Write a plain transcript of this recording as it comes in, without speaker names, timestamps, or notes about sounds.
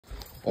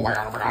Oh my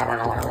god, oh my god, oh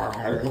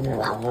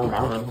my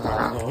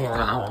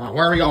god.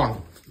 Where are we going?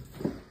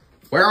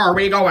 Where are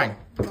we going?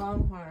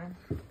 Longhorn.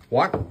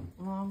 What?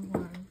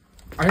 Longhorn.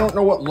 I don't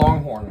know what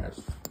longhorn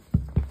is.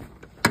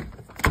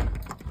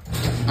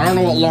 I don't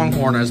know what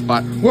longhorn is,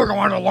 but we're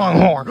going to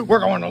Longhorn. We're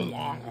going to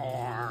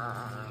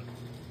Longhorn.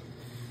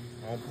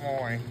 Oh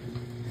boy.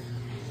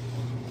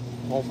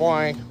 Oh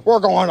boy. We're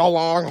going to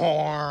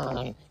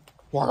Longhorn.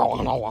 We're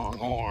going to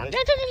Longhorn.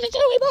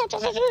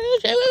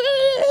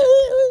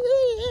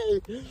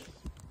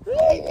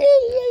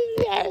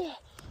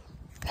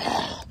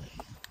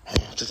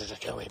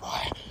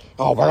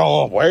 Oh, but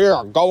oh, we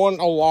are going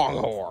to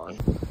Longhorn.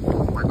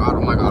 Oh my god,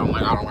 oh my god, oh my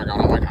god, oh my god,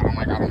 oh my god, oh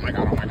my god, oh my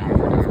god, oh my god, oh my god, oh my god, oh my god, oh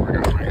my god,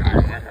 oh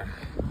my god.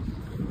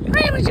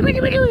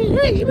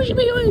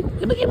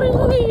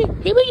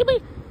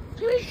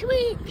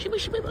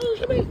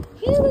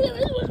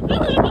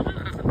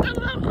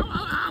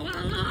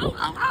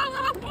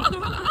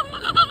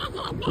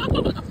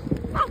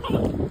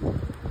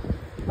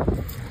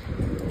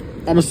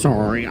 I'm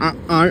sorry.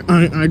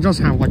 I just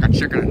have like a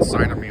chicken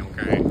inside of me,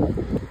 okay?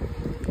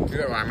 You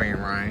get what I mean,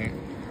 right?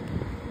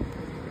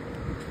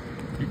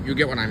 You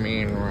get what I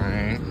mean,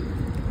 right?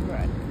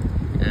 Right.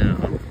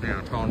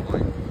 Yeah,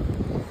 totally.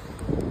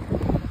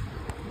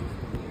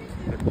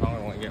 You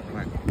totally get what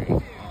I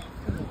mean.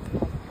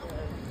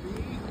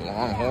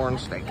 Longhorn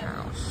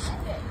Steakhouse.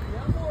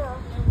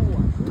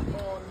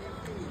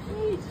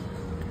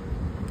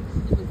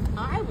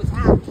 I was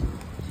happy.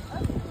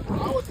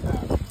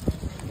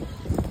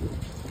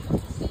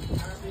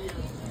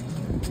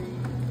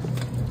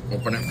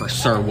 Open it for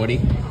Sir Woody.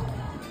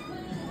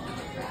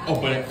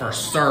 Open it for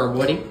Sir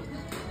Woody.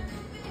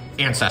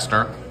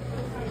 Ancestor.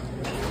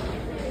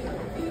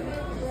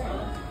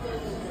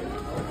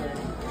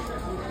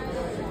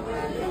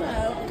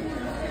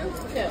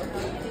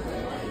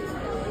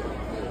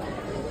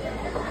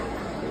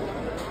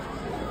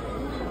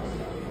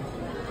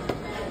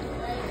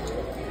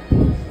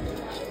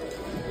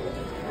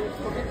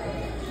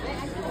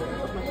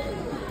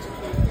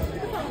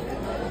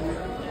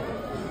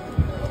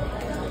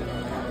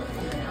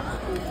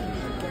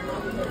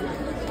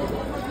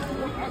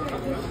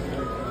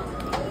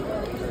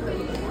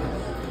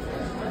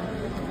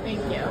 Thank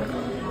you.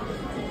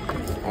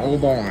 Oh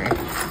boy.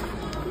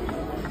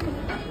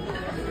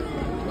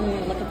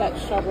 Look at that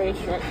strawberry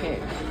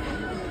shortcake.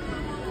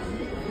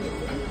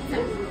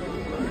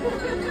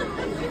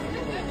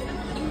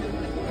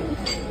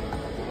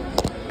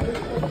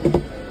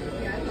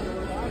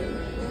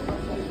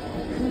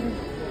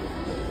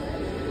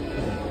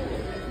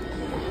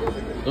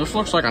 This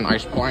looks like a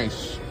nice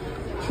place.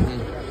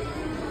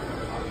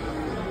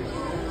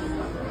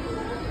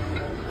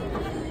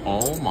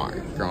 Oh my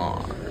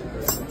god.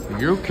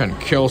 You can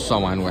kill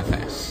someone with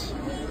this.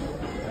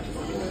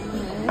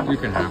 You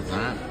can have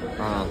that.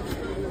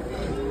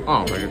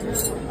 Oh, wait.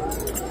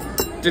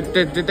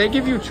 Did they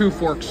give you 2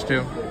 forks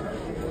too?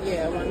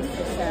 Yeah, one's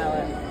for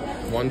salad.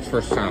 One's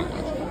for salad.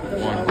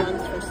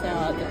 One's for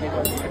salad, the big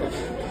one's for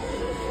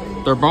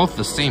They're both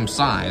the same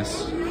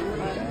size.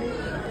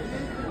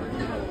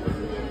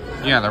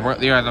 Yeah,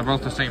 they're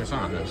both the same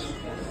size.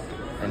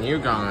 And you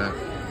got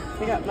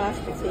We got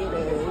mashed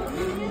potatoes.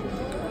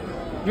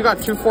 You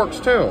got 2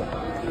 forks too.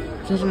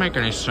 Doesn't make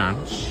any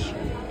sense.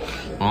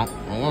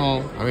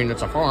 Well, I mean,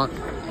 it's a fork.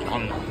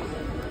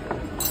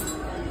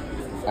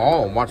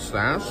 Oh, what's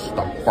this?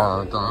 The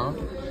burger. Oh,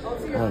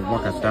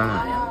 look at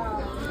that.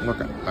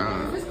 Look at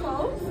that.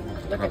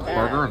 They got the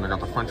burger and they got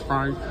the french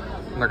fries.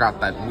 And they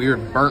got that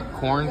weird burnt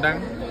corn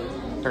thing.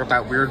 They got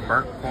that weird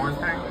burnt corn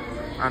thing.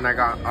 And they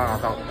got, it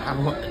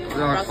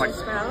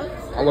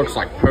looks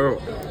like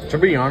poop. To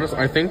be honest,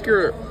 I think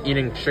you're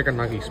eating chicken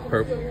nuggets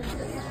poop.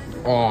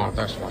 Oh,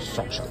 this was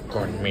such a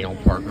good meal,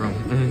 partner.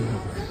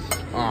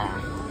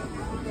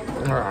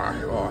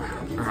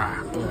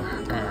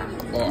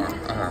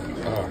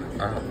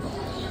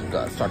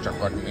 That's such a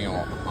good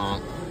meal.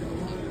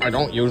 I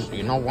don't usually,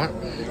 you know what?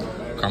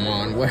 Come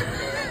on,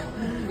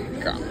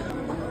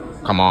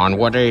 come on,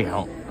 Woody.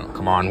 Oh,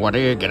 come on,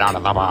 Woody, get out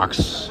of the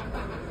box.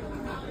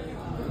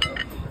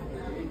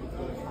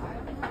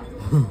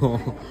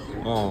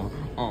 Oh,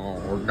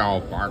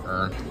 no,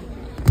 Parker.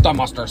 The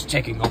mustard's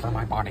taking over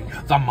my body.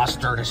 The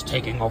mustard is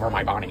taking over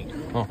my body.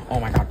 Oh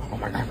my god, oh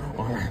my god,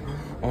 oh my god.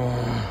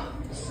 Oh.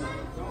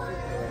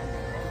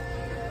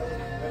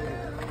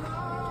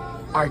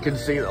 I can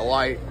see the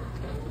light.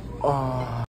 Oh.